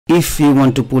If you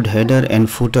want to put header and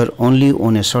footer only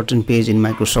on a certain page in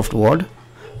Microsoft Word,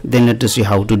 then let us see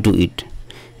how to do it.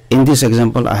 In this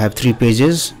example, I have 3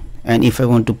 pages, and if I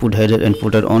want to put header and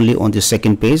footer only on the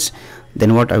second page,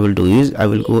 then what I will do is I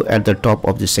will go at the top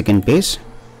of the second page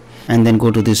and then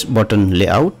go to this button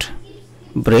layout,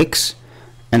 breaks,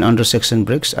 and under section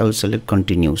breaks I will select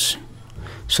continuous.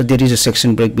 So there is a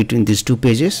section break between these 2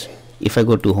 pages. If I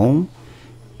go to home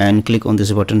and click on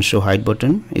this button, show hide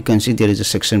button, you can see there is a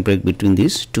section break between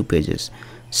these 2 pages.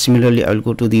 Similarly, I will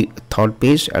go to the third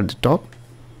page at the top,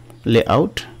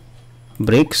 layout,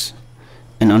 breaks,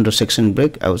 and under section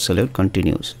break I will select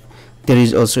continuous. There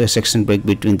is also a section break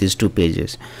between these 2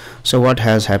 pages. So what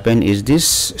has happened is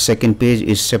this second page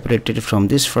is separated from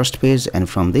this first page and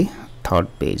from the third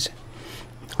page.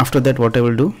 After that, what I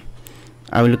will do,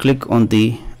 I will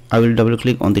double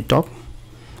click on the top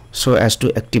so as to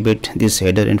activate this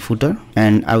header and footer,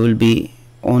 and I will be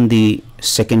on the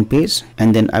second page,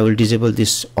 and then I will disable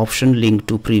this option link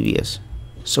to previous.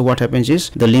 So what happens is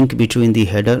the link between the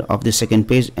header of the second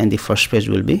page and the first page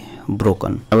will be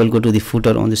broken. I will go to the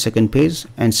footer on the second page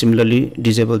and similarly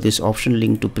disable this option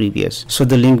link to previous. So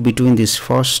the link between this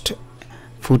first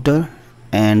footer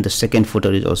and the second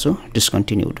footer is also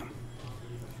discontinued.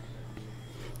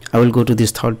 I will go to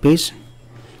this third page,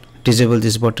 disable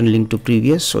this button link to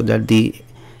previous so that the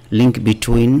link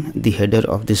between the header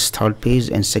of this third page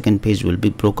and second page will be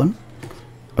broken.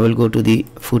 I will go to the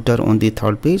footer on the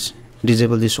third page,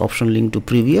 disable this option link to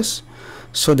previous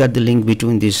so that the link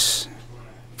between this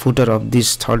footer of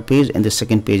this third page and the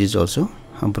second page is also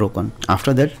broken.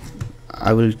 After that,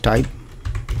 I will type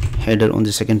header on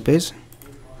the second page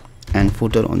and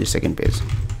footer on the second page.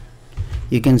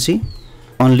 You can see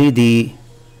only the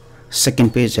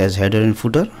second page has header and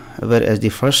footer, whereas the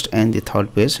first and the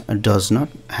third page does not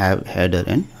have header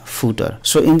and footer.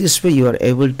 So in this way you are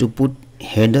able to put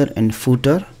header and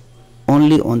footer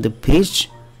only on the page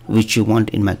which you want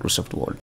in Microsoft Word.